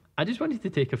I just wanted to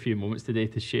take a few moments today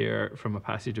to share from a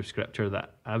passage of scripture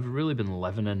that I've really been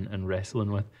living in and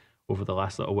wrestling with over the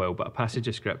last little while, but a passage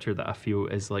of scripture that I feel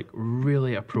is like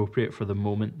really appropriate for the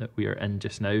moment that we are in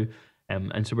just now.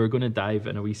 And so we're going to dive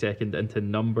in a wee second into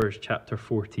Numbers chapter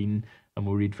 14, and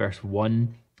we'll read verse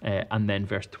 1 and then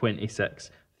verse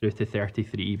 26 through to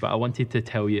 33. But I wanted to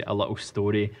tell you a little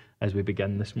story as we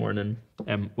begin this morning.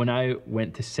 When I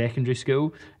went to secondary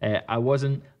school, I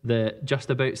wasn't the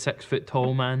just about 6 foot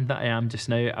tall man that I am just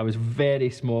now. I was very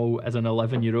small as an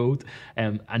 11-year-old,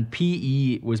 and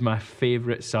PE was my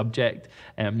favourite subject.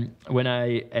 When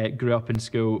I grew up in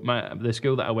school, the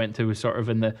school that I went to was sort of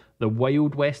in the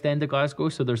wild west end of Glasgow.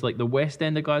 So there's like the west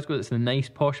end of Glasgow, that's the nice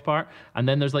posh part, and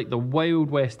then there's like the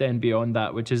wild west end beyond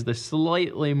that, which is the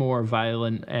slightly more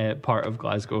violent part of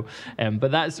Glasgow. But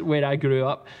that's where I grew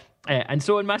up. And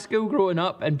so in my school growing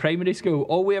up, in primary school,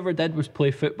 all we ever did was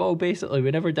play football, basically. We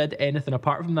never did anything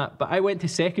apart from that. But I went to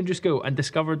secondary school and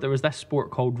discovered there was this sport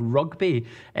called rugby,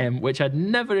 which I'd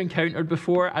never encountered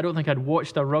before. I don't think I'd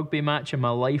watched a rugby match in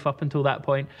my life up until that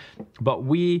point. But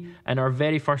we, in our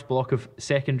very first block of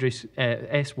secondary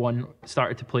S1,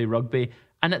 started to play rugby.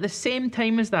 And at the same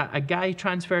time as that, a guy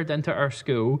transferred into our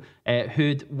school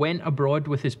who'd went abroad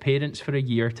with his parents for a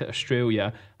year to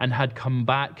Australia and had come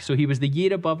back. So he was the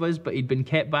year above us, but he'd been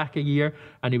kept back a year,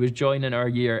 and he was joining our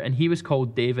year, and he was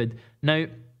called David. Now,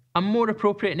 a more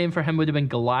appropriate name for him would have been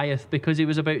Goliath, because he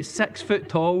was about 6 foot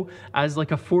tall as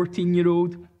like a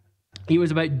 14-year-old. He was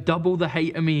about double the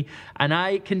height of me, and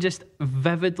I can just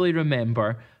vividly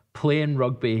remember playing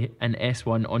rugby in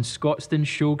S1 on Scotstoun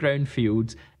Showground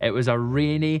Fields. It was a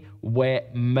rainy,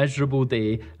 wet, miserable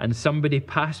day, and somebody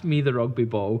passed me the rugby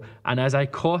ball, and as I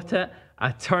caught it,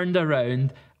 I turned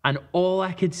around, and all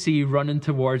I could see running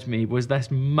towards me was this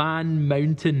man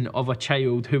mountain of a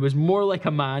child who was more like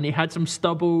a man. He had some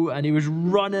stubble, and he was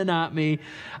running at me,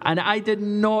 and I did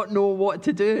not know what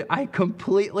to do. I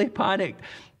completely panicked.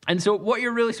 And so what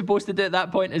you're really supposed to do at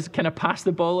that point is kind of pass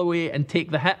the ball away and take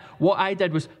the hit. What I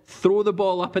did was throw the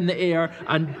ball up in the air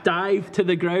and dive to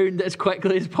the ground as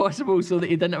quickly as possible so that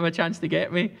he didn't have a chance to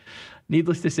get me.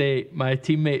 Needless to say, my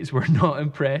teammates were not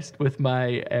impressed with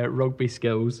my rugby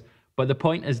skills. But the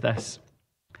point is this.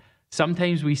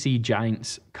 Sometimes we see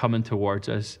giants coming towards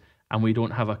us and we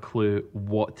don't have a clue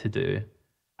what to do.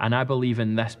 And I believe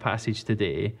in this passage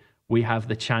today, we have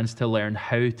the chance to learn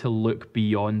how to look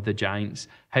beyond the giants.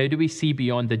 How do we see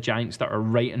beyond the giants that are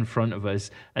right in front of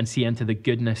us and see into the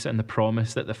goodness and the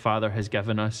promise that the Father has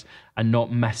given us and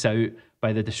not miss out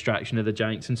by the distraction of the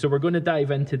giants? And so we're going to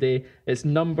dive in today. It's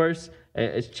Numbers.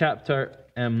 It's chapter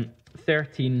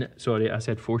 13. Sorry, I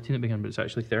said 14 at the beginning, but it's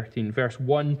actually 13. Verse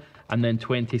 1 and then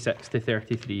 26 to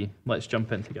 33. Let's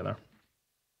jump in together.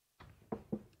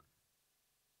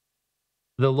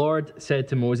 The Lord said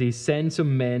to Moses, "Send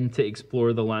some men to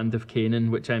explore the land of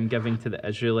Canaan, which I am giving to the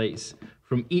Israelites.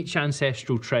 From each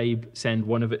ancestral tribe, send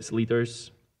one of its leaders."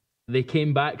 They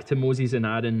came back to Moses and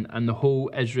Aaron and the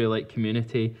whole Israelite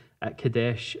community at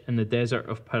Kadesh in the desert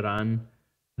of Paran.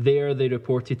 There they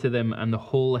reported to them and the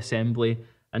whole assembly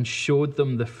and showed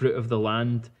them the fruit of the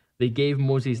land. They gave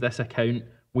Moses this account: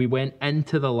 "We went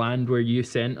into the land where you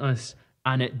sent us,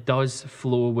 and it does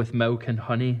flow with milk and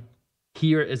honey.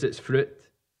 Here is its fruit.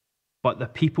 But the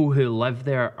people who live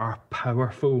there are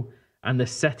powerful, and the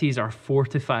cities are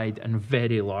fortified and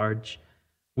very large.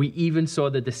 We even saw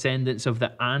the descendants of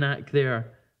the Anak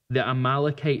there. The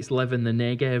Amalekites live in the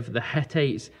Negev, the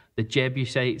Hittites, the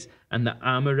Jebusites, and the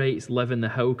Amorites live in the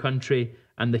hill country,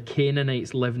 and the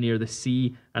Canaanites live near the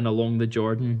sea and along the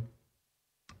Jordan."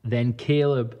 Then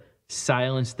Caleb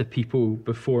silenced the people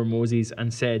before Moses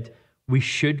and said, "We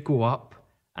should go up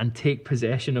and take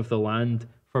possession of the land,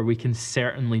 for we can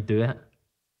certainly do it."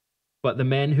 But the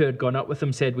men who had gone up with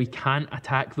him said, "We can't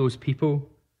attack those people.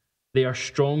 They are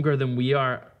stronger than we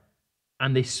are."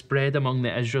 And they spread among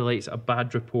the Israelites a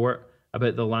bad report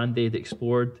about the land they had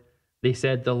explored. They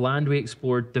said, "The land we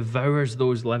explored devours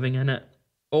those living in it.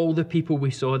 All the people we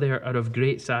saw there are of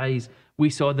great size. We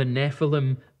saw the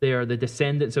Nephilim there, the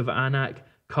descendants of Anak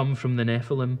come from the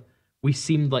Nephilim. We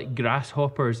seemed like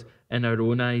grasshoppers in our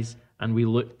own eyes, and we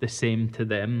looked the same to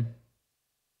them."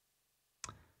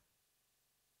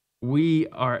 We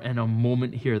are in a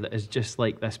moment here that is just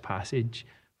like this passage.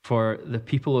 For the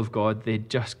people of God, they'd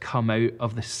just come out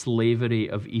of the slavery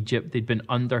of Egypt. They'd been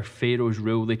under Pharaoh's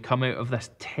rule. They'd come out of this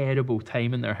terrible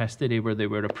time in their history where they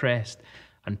were oppressed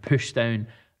and pushed down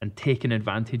and taken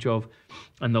advantage of.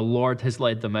 And the Lord has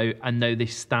led them out, and now they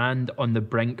stand on the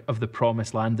brink of the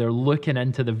promised land. They're looking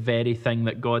into the very thing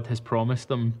that God has promised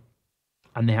them,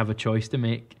 and they have a choice to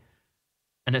make.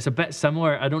 And it's a bit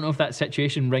similar. I don't know if that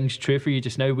situation rings true for you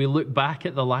just now. We look back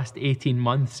at the last 18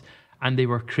 months and they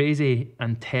were crazy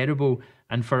and terrible.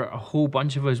 And for a whole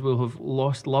bunch of us, we'll have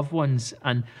lost loved ones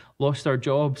and lost our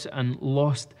jobs and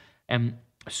lost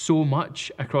so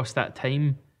much across that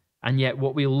time. And yet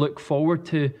what we look forward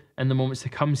to in the moments to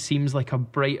come seems like a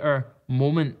brighter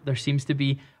moment. There seems to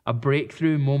be a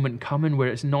breakthrough moment coming where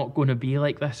it's not going to be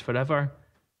like this forever.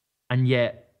 And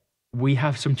yet we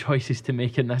have some choices to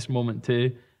make in this moment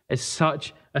too. It's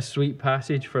such a sweet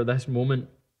passage for this moment.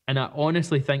 And I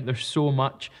honestly think there's so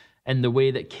much in the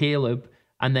way that Caleb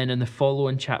and then in the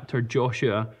following chapter,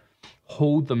 Joshua,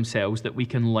 hold themselves that we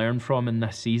can learn from in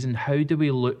this season. How do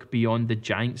we look beyond the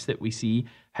giants that we see?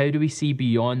 How do we see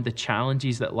beyond the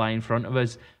challenges that lie in front of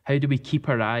us? How do we keep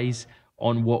our eyes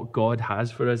on what God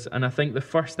has for us? And I think the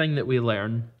first thing that we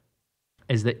learn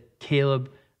is that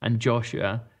Caleb and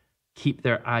Joshua keep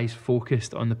their eyes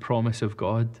focused on the promise of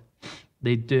God.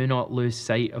 They do not lose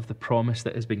sight of the promise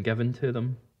that has been given to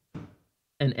them.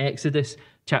 In Exodus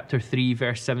chapter 3,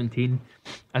 verse 17,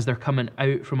 as they're coming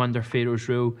out from under Pharaoh's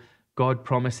rule, God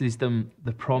promises them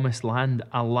the promised land,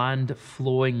 a land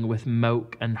flowing with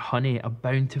milk and honey, a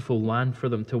bountiful land for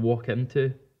them to walk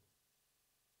into.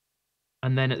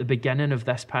 And then at the beginning of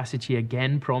this passage, he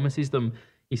again promises them,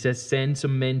 he says, send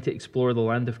some men to explore the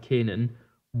land of Canaan,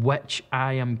 which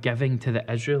I am giving to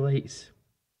the Israelites.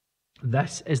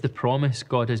 This is the promise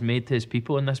God has made to his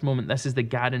people in this moment. This is the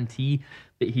guarantee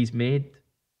that he's made.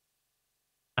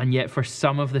 And yet for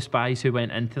some of the spies who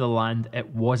went into the land, it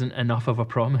wasn't enough of a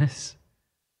promise.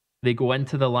 They go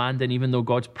into the land, and even though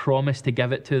God's promised to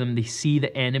give it to them, they see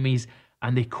the enemies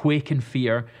and they quake in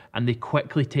fear, and they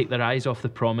quickly take their eyes off the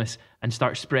promise and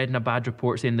start spreading a bad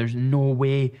report saying, there's no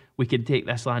way we can take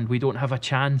this land. We don't have a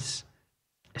chance.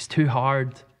 It's too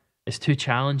hard. It's too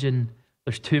challenging.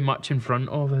 There's too much in front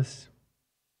of us.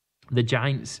 The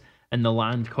giants in the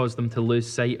land caused them to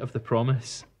lose sight of the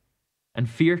promise. And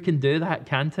fear can do that,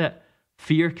 can't it?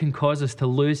 Fear can cause us to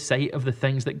lose sight of the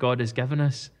things that God has given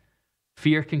us.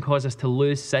 Fear can cause us to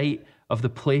lose sight of the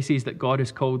places that God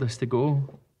has called us to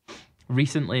go.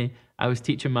 Recently, I was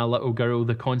teaching my little girl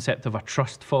the concept of a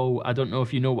trust fall. I don't know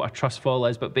if you know what a trust fall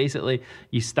is, but basically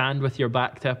you stand with your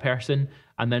back to a person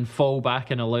and then fall back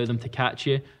and allow them to catch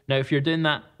you. Now, if you're doing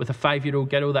that with a 5-year-old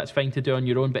girl, that's fine to do on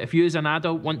your own. But if you as an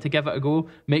adult want to give it a go,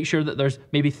 make sure that there's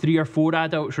maybe 3 or 4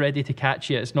 adults ready to catch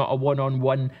you. It's not a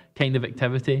one-on-one kind of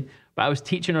activity. But I was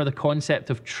teaching her the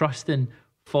concept of trusting,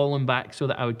 falling back so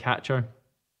that I would catch her.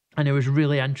 And it was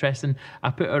really interesting. I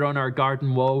put her on our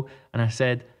garden wall and I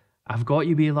said, I've got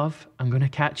you, wee love. I'm going to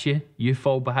catch you. You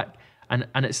fall back. And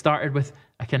it started with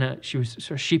she was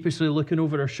sort of sheepishly looking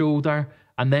over her shoulder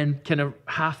and then kind of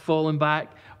half falling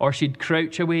back, or she'd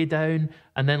crouch away down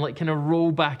and then like kind of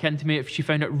roll back into me if she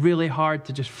found it really hard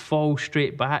to just fall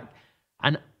straight back.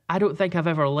 And I don't think I've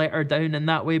ever let her down in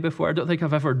that way before. I don't think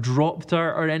I've ever dropped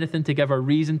her or anything to give her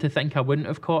reason to think I wouldn't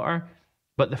have caught her.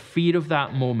 But the fear of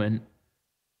that moment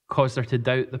caused her to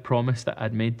doubt the promise that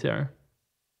I'd made to her.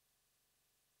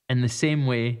 In the same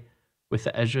way, with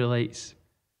the Israelites,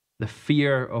 the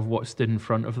fear of what stood in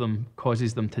front of them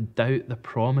causes them to doubt the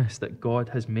promise that God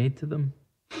has made to them.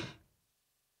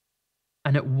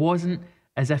 And it wasn't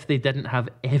as if they didn't have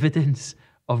evidence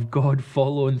of God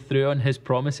following through on his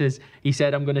promises. He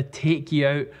said, I'm going to take you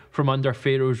out from under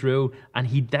Pharaoh's rule. And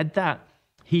he did that.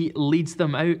 He leads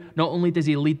them out. Not only does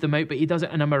he lead them out, but he does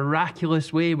it in a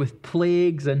miraculous way with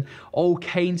plagues and all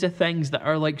kinds of things that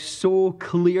are like so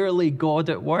clearly God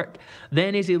at work.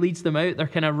 Then as he leads them out, they're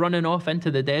kind of running off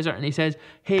into the desert and he says,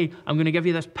 hey, I'm going to give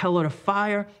you this pillar of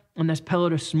fire and this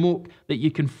pillar of smoke that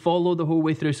you can follow the whole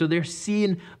way through. So they're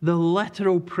seeing the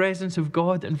literal presence of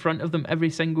God in front of them every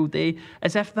single day.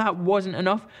 As if that wasn't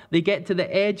enough, they get to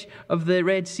the edge of the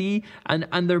Red Sea and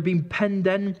they're being pinned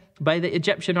in by the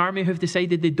Egyptian army who've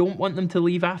decided they don't want them to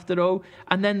leave after all.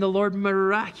 And then the Lord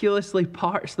miraculously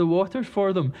parts the waters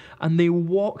for them and they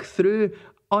walk through,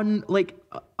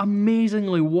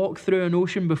 amazingly walk through an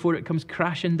ocean before it comes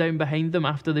crashing down behind them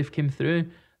after they've come through.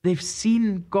 They've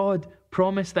seen God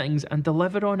promise things and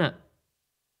deliver on it.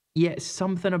 Yet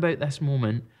something about this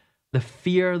moment, the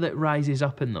fear that rises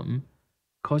up in them,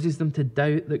 causes them to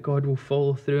doubt that God will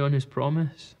follow through on his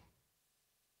promise.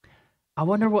 I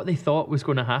wonder what they thought was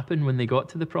going to happen when they got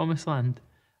to the promised land.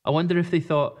 I wonder if they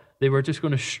thought they were just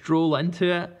going to stroll into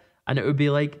it and it would be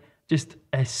like just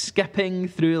skipping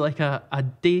through like a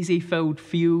daisy-filled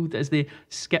field as they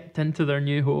skipped into their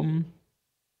new home.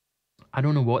 I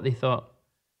don't know what they thought.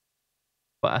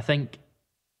 But I think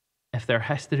if their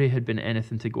history had been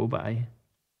anything to go by,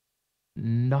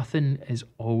 nothing is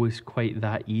always quite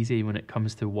that easy when it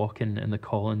comes to walking in the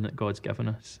calling that God's given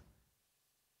us.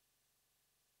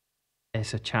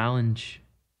 It's a challenge.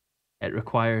 It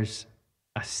requires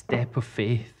a step of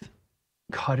faith,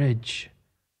 courage,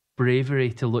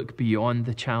 bravery to look beyond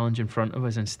the challenge in front of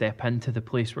us and step into the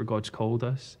place where God's called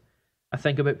us. I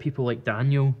think about people like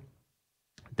Daniel.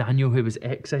 Daniel, who was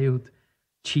exiled,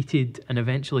 cheated, and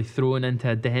eventually thrown into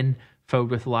a den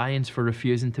filled with lions for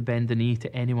refusing to bend the knee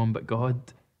to anyone but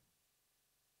God.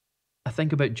 I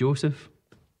think about Joseph,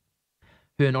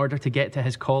 who, in order to get to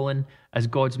his calling as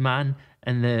God's man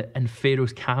in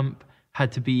Pharaoh's camp,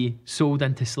 had to be sold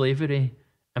into slavery,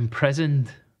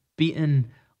 imprisoned, beaten,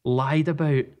 lied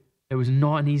about. It was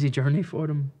not an easy journey for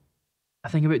him. I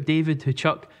think about David, who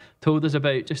Chuck told us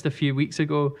about just a few weeks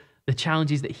ago, the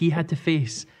challenges that he had to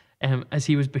face as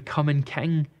he was becoming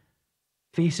king,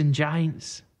 facing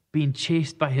giants, being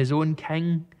chased by his own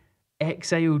king,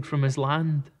 exiled from his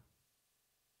land.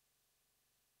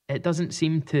 It doesn't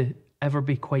seem to ever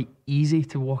be quite easy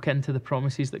to walk into the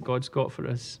promises that God's got for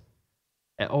us.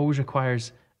 It always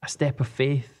requires a step of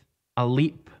faith, a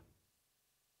leap,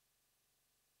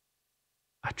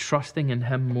 a trusting in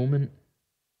Him moment.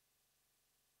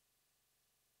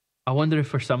 I wonder if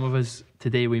for some of us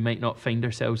today we might not find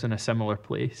ourselves in a similar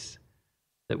place,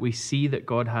 that we see that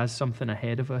God has something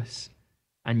ahead of us,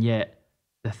 and yet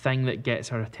the thing that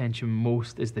gets our attention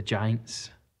most is the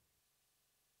giants.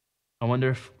 I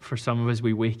wonder if for some of us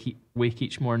we wake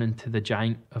each morning to the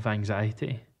giant of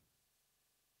anxiety,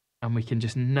 and we can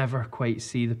just never quite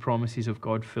see the promises of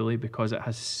God fully because it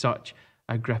has such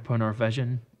a grip on our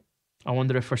vision. I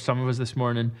wonder if for some of us this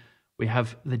morning we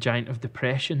have the giant of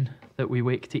depression that we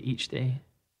wake to each day.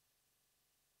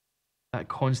 That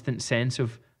constant sense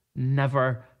of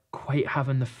never quite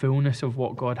having the fullness of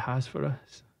what God has for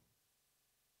us.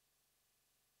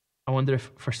 I wonder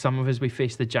if for some of us we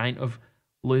face the giant of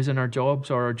losing our jobs,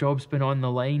 or our job's been on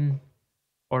the line,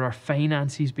 or our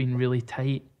finances been really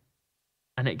tight,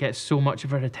 and it gets so much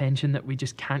of our attention that we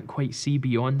just can't quite see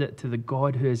beyond it to the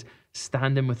God who is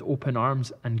standing with open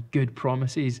arms and good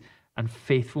promises and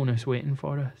faithfulness waiting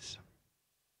for us.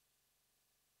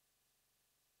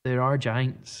 There are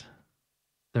giants.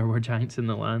 There were giants in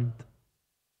the land.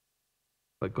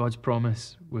 But God's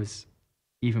promise was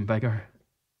even bigger,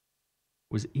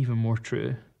 was even more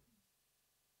true,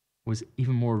 was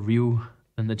even more real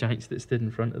than the giants that stood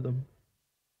in front of them.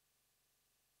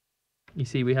 You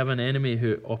see, we have an enemy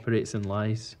who operates in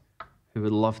lies, who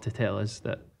would love to tell us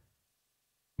that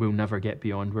we'll never get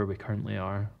beyond where we currently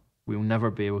are. We'll never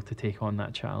be able to take on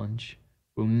that challenge.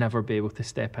 We'll never be able to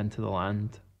step into the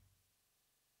land.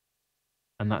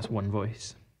 And that's one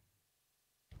voice.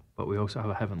 But we also have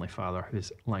a Heavenly Father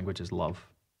whose language is love,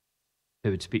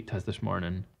 who would speak to us this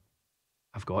morning.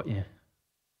 I've got you.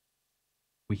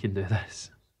 We can do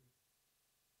this.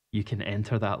 You can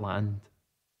enter that land.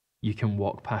 You can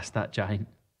walk past that giant.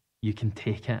 You can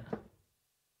take it.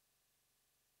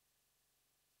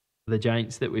 The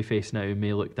giants that we face now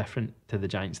may look different to the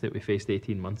giants that we faced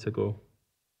 18 months ago,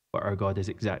 but our God is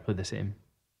exactly the same.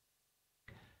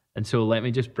 And so let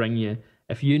me just bring you,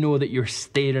 if you know that you're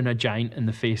staring a giant in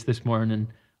the face this morning,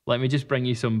 let me just bring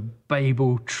you some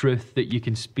Bible truth that you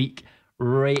can speak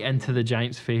right into the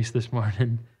giant's face this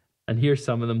morning. And here's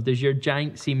some of them. Does your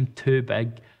giant seem too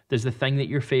big? Does the thing that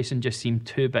you're facing just seem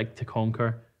too big to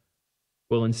conquer?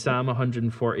 Well, in Psalm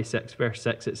 146, verse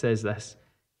 6, it says this: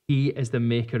 He is the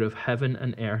maker of heaven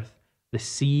and earth, the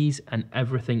seas and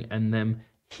everything in them.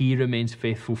 He remains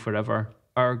faithful forever.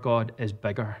 Our God is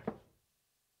bigger.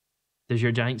 Does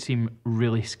your giant seem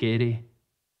really scary?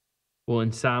 Well,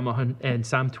 in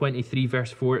Psalm 23,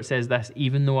 verse 4, it says this: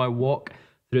 Even though I walk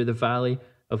through the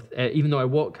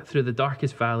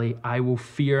darkest valley, I will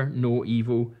fear no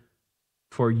evil,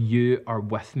 for you are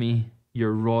with me.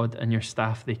 Your rod and your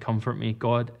staff, they comfort me.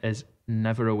 God is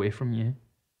never away from you.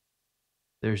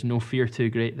 There's no fear too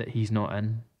great that He's not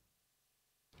in.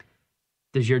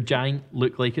 Does your giant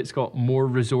look like it's got more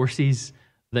resources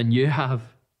than you have?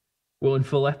 Well, in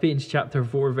Philippians chapter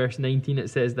 4, verse 19, it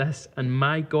says this: And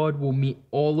my God will meet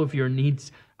all of your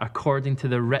needs according to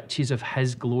the riches of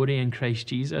His glory in Christ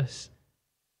Jesus.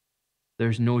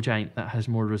 There's no giant that has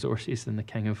more resources than the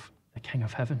King of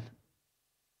Heaven.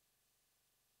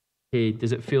 Hey,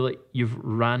 does it feel like you've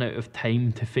ran out of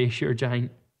time to face your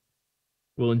giant?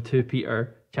 Well, in 2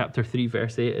 Peter chapter 3,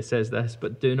 verse 8, it says this: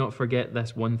 But do not forget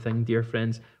this one thing, dear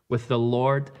friends. With the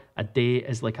Lord, a day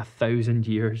is like 1,000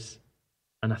 years,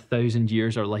 and 1,000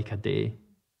 years are like a day.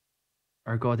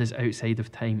 Our God is outside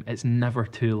of time. It's never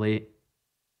too late.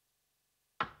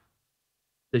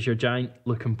 Does your giant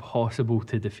look impossible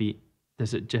to defeat?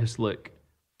 Does it just look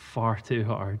far too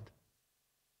hard?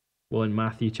 Well, in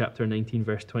Matthew chapter 19,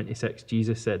 verse 26,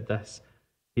 Jesus said this: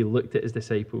 He looked at his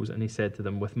disciples and he said to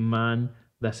them, with man,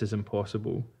 this is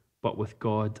impossible, but with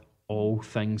God, all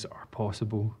things are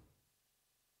possible.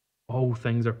 All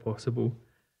things are possible.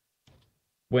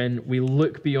 When we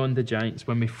look beyond the giants,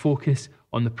 when we focus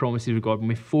on the promises of God, when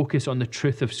we focus on the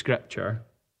truth of Scripture,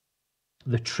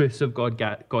 the truths of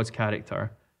God's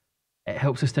character, it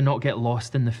helps us to not get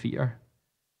lost in the fear.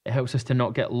 It helps us to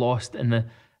not get lost in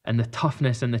the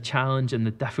toughness and the challenge and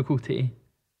the difficulty.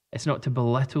 It's not to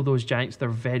belittle those giants. They're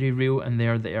very real and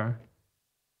they're there.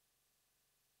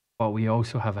 But we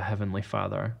also have a Heavenly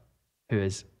Father who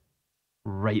is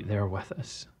right there with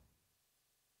us,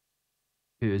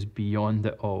 who is beyond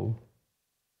it all,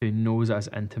 who knows us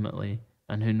intimately,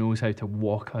 and who knows how to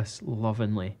walk us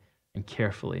lovingly and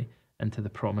carefully into the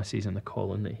promises and the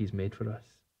calling that He's made for us.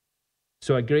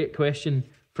 So a great question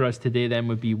for us today then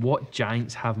would be, what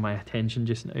giants have my attention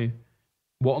just now?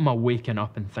 What am I waking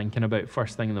up and thinking about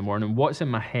first thing in the morning? What's in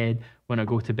my head when I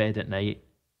go to bed at night?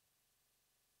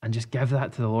 And just give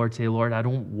that to the Lord. Say, Lord, I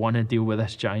don't want to deal with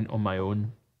this giant on my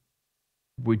own.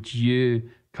 Would you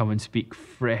come and speak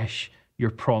fresh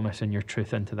your promise and your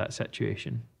truth into that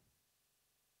situation?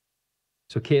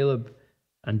 So Caleb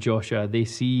and Joshua, they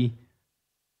see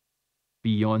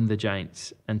beyond the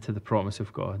giants into the promise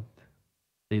of God.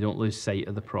 They don't lose sight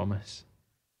of the promise.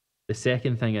 The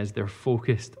second thing is they're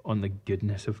focused on the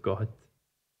goodness of God.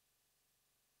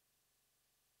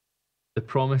 The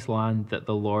promised land that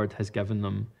the Lord has given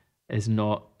them is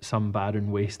not some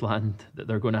barren wasteland that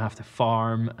they're going to have to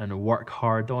farm and work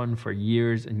hard on for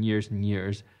years and years and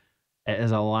years. It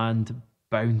is a land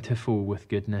bountiful with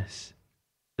goodness.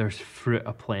 There's fruit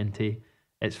aplenty.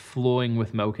 It's flowing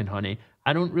with milk and honey.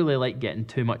 I don't really like getting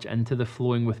too much into the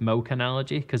flowing with milk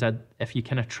analogy, because if you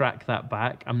kind of track that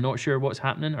back, I'm not sure what's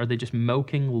happening. Are they just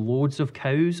milking loads of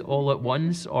cows all at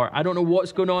once? Or I don't know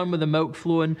what's going on with the milk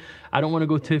flowing. I don't want to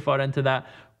go too far into that,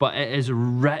 but it is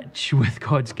rich with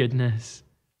God's goodness.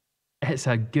 It's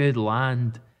a good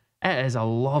land. It is a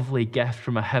lovely gift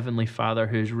from a Heavenly Father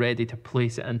who is ready to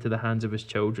place it into the hands of His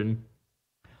children.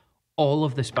 All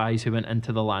of the spies who went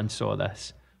into the land saw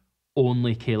this.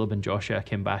 Only Caleb and Joshua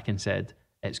came back and said,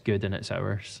 it's good and it's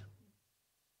ours.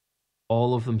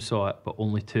 All of them saw it, but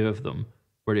only two of them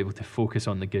were able to focus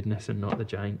on the goodness and not the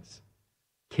giants.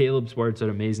 Caleb's words are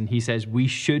amazing. He says, we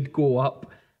should go up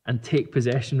and take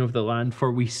possession of the land, for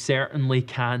we certainly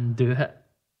can do it.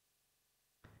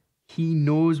 He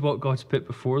knows what God's put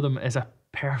before them is a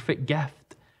perfect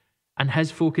gift, and his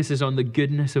focus is on the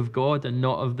goodness of God and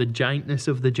not of the giantness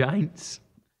of the giants.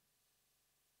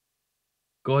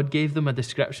 God gave them a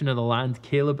description of the land.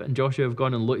 Caleb and Joshua have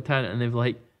gone and looked at it and they've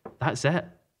like, that's it.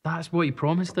 That's what He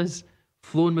promised us.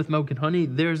 Flowing with milk and honey.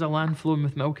 There's a land flowing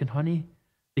with milk and honey.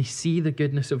 They see the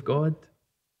goodness of God.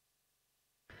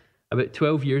 About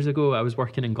 12 years ago, I was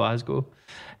working in Glasgow,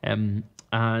 and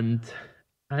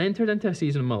I entered into a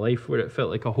season of my life where it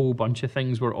felt like a whole bunch of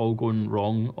things were all going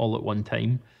wrong all at one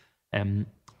time.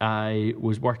 I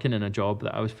was working in a job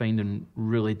that I was finding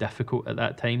really difficult at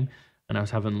that time. And I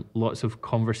was having lots of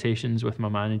conversations with my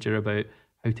manager about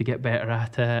how to get better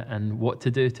at it and what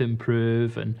to do to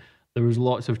improve. And there was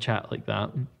lots of chat like that.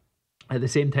 At the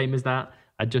same time as that,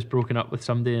 I'd just broken up with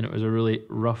somebody and it was a really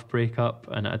rough breakup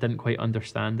and I didn't quite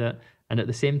understand it. And at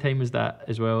the same time as that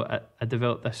as well, I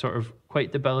developed this sort of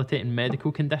quite debilitating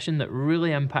medical condition that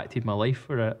really impacted my life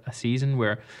for a season,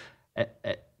 where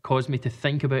it caused me to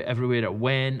think about everywhere I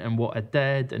went and what I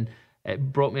did, and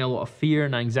it brought me a lot of fear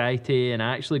and anxiety, and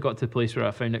I actually got to the place where I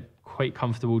found it quite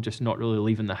comfortable just not really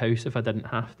leaving the house if I didn't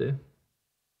have to.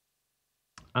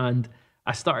 And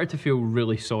I started to feel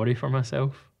really sorry for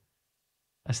myself.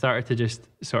 I started to just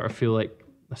sort of feel like,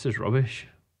 this is rubbish.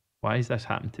 Why has this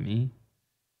happened to me?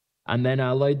 And then I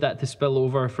allowed that to spill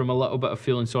over from a little bit of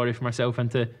feeling sorry for myself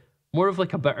into more of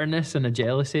like a bitterness and a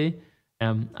jealousy.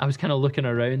 I was kind of looking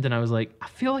around and I was like, I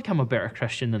feel like I'm a better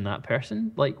Christian than that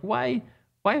person. Like, why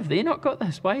have they not got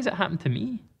this? Why has it happened to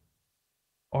me?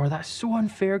 Or that's so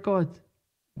unfair, God.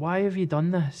 Why have you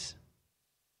done this?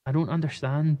 I don't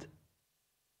understand.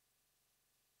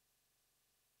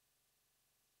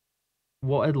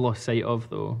 What I'd lost sight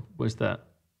of, though, was that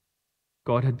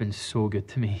God had been so good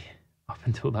to me up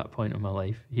until that point in my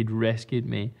life. He'd rescued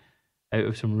me out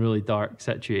of some really dark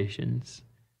situations.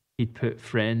 He'd put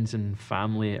friends and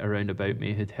family around about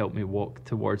me who'd helped me walk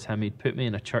towards Him. He'd put me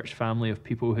in a church family of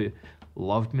people who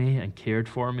loved me and cared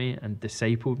for me and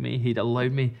discipled me. He'd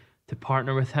allowed me to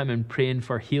partner with Him in praying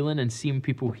for healing and seeing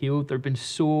people healed. There've been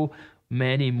so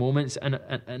many moments, and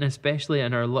especially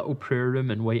in our little prayer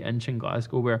room in White Inch in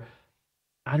Glasgow, where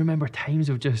I remember times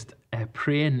of just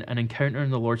praying and encountering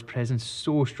the Lord's presence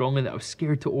so strongly that I was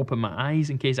scared to open my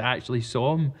eyes in case I actually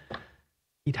saw Him.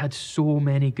 He'd had so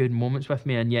many good moments with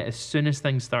me, and yet as soon as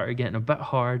things started getting a bit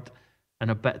hard and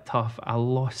a bit tough, I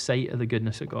lost sight of the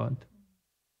goodness of God.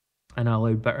 And I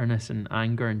allowed bitterness and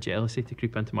anger and jealousy to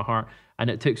creep into my heart. And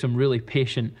it took some really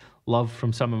patient love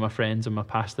from some of my friends and my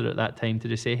pastor at that time to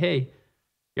just say, hey,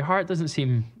 your heart doesn't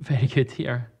seem very good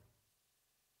here.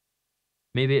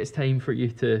 Maybe it's time for you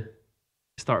to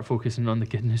start focusing on the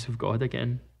goodness of God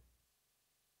again.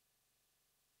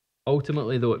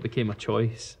 Ultimately, though, it became a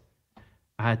choice.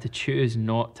 I had to choose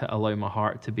not to allow my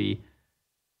heart to be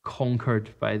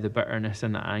conquered by the bitterness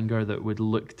and the anger that would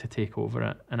look to take over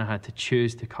it. And I had to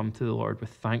choose to come to the Lord with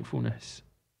thankfulness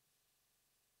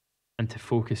and to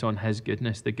focus on His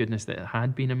goodness, the goodness that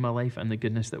had been in my life and the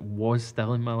goodness that was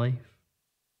still in my life.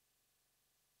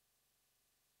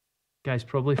 Guys,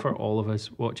 probably for all of us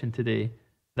watching today,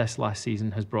 this last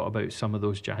season has brought about some of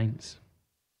those giants.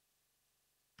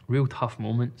 Real tough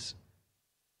moments,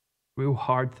 real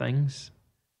hard things.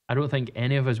 I don't think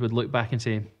any of us would look back and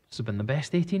say, this has been the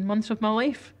best 18 months of my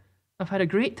life. I've had a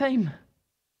great time.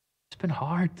 It's been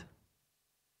hard.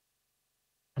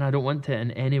 And I don't want to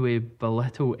in any way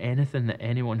belittle anything that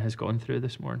anyone has gone through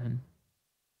this morning.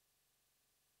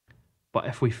 But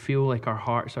if we feel like our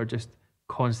hearts are just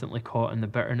constantly caught in the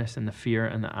bitterness and the fear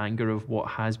and the anger of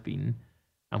what has been,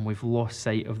 and we've lost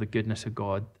sight of the goodness of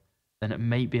God, then it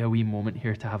might be a wee moment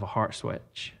here to have a heart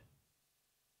switch.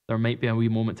 There might be a wee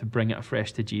moment to bring it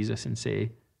afresh to Jesus and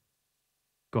say,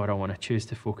 God, I want to choose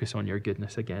to focus on your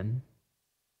goodness again.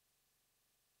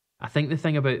 I think the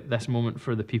thing about this moment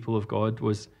for the people of God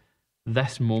was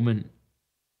this moment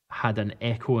had an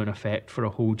echo and effect for a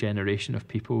whole generation of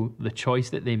people. The choice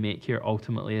that they make here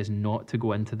ultimately is not to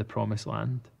go into the promised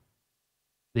land.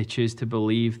 They choose to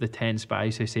believe the 10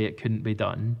 spies who say it couldn't be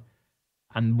done.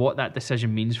 And what that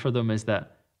decision means for them is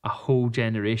that a whole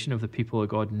generation of the people of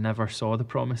God never saw the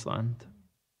promised land.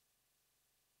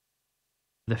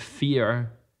 The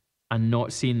fear and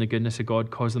not seeing the goodness of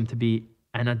God caused them to be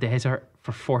in a desert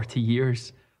for 40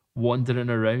 years, wandering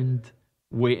around,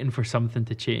 waiting for something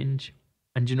to change.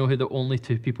 And do you know who the only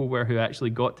two people were who actually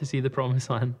got to see the promised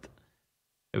land?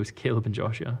 It was Caleb and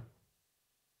Joshua.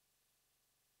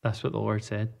 That's what the Lord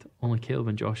said. Only Caleb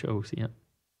and Joshua will see it.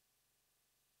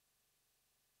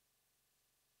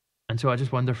 And so I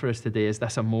just wonder for us today, is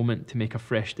this a moment to make a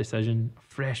fresh decision, a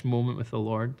fresh moment with the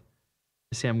Lord,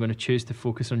 to say, I'm going to choose to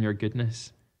focus on your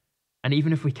goodness. And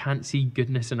even if we can't see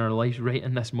goodness in our lives right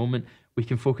in this moment, we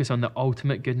can focus on the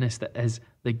ultimate goodness that is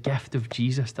the gift of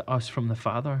Jesus to us from the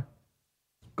Father.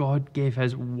 God gave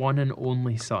His one and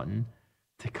only Son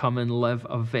to come and live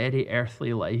a very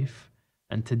earthly life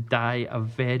and to die a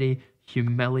very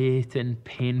humiliating,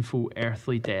 painful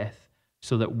earthly death,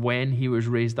 so that when He was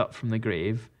raised up from the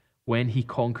grave, when He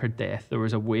conquered death, there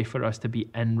was a way for us to be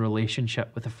in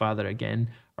relationship with the Father again,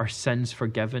 our sins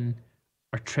forgiven,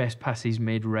 our trespasses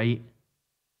made right,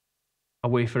 a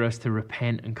way for us to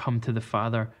repent and come to the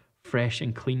Father fresh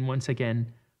and clean once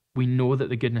again. We know that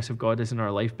the goodness of God is in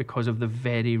our life because of the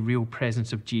very real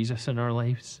presence of Jesus in our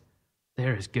lives.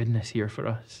 There is goodness here for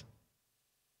us.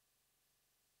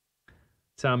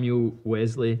 Samuel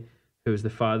Wesley, who was the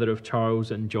father of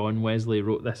Charles and John Wesley,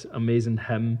 wrote this amazing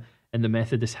hymn in the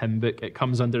Methodist hymn book. It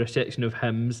comes under a section of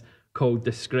hymns called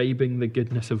Describing the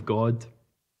Goodness of God.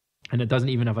 And it doesn't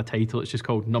even have a title, it's just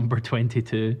called Number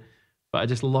 22. But I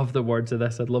just love the words of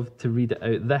this. I'd love to read it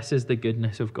out. This is the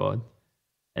goodness of God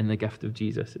in the gift of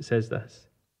Jesus. It says this: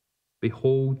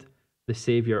 Behold the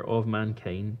Saviour of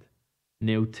mankind,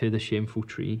 nailed to the shameful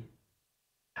tree.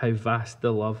 How vast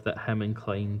the love that Him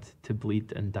inclined to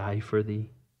bleed and die for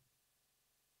thee.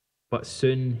 But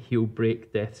soon He'll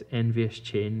break death's envious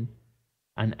chain,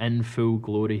 and in full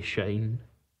glory shine.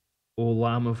 O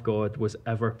Lamb of God, was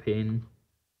ever pain,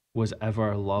 was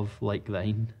ever love like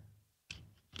thine?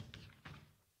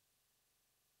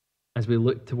 As we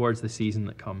look towards the season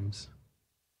that comes,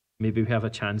 maybe we have a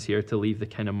chance here to leave the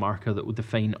kind of marker that will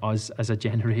define us as a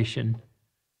generation,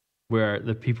 where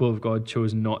the people of God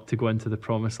chose not to go into the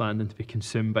promised land and to be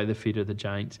consumed by the fear of the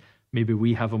giants. Maybe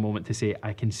we have a moment to say,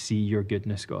 I can see your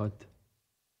goodness, God,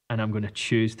 and I'm going to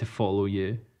choose to follow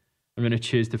you. I'm going to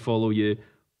choose to follow you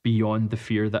beyond the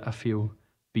fear that I feel,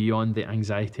 beyond the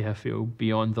anxiety I feel,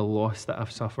 beyond the loss that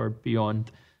I've suffered,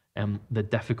 beyond the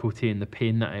difficulty and the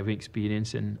pain that I've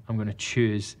experienced. And I'm going to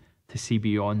choose to see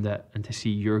beyond it and to see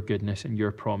your goodness and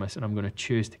your promise. And I'm going to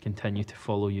choose to continue to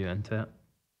follow you into it.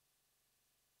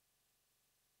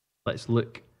 Let's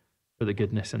look for the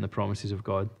goodness and the promises of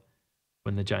God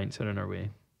when the giants are in our way.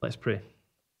 Let's pray.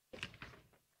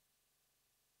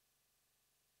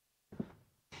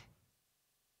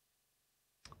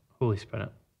 Holy Spirit,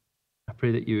 I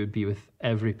pray that you would be with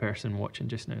every person watching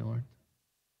just now, Lord.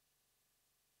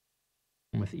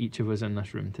 and with each of us in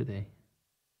this room today.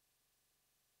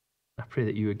 I pray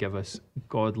that you would give us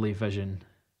godly vision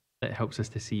that helps us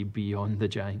to see beyond the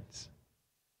giants.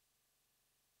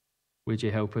 Would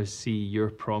you help us see your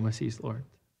promises, Lord?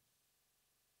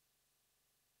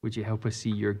 Would you help us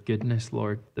see your goodness,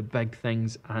 Lord, the big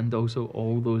things and also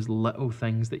all those little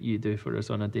things that you do for us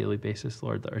on a daily basis,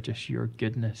 Lord, that are just your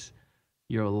goodness,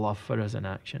 your love for us in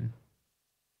action.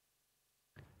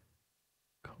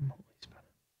 Come, Holy Spirit.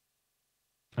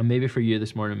 And maybe for you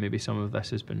this morning, maybe some of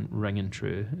this has been ringing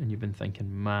true and you've been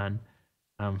thinking, man,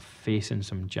 I'm facing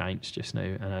some giants just now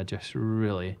and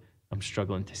I'm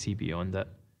struggling to see beyond it.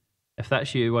 If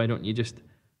that's you, why don't you just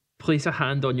place a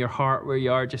hand on your heart where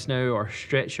you are just now, or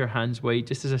stretch your hands wide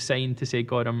just as a sign to say,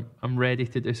 God, I'm ready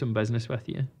to do some business with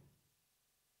you.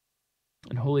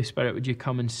 And Holy Spirit, would you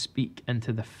come and speak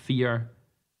into the fear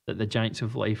that the giants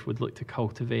of life would look to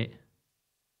cultivate?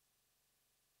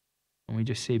 And we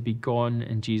just say, be gone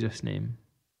in Jesus' name.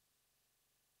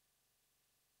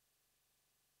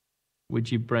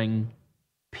 Would you bring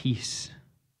peace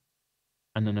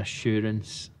and an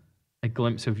assurance, a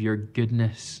glimpse of your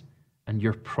goodness and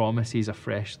your promises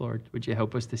afresh, Lord? Would you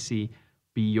help us to see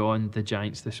beyond the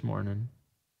giants this morning?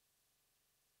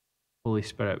 Holy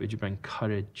Spirit, would you bring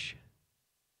courage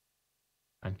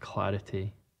and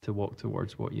clarity to walk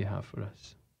towards what you have for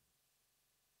us?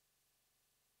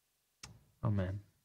 Amen.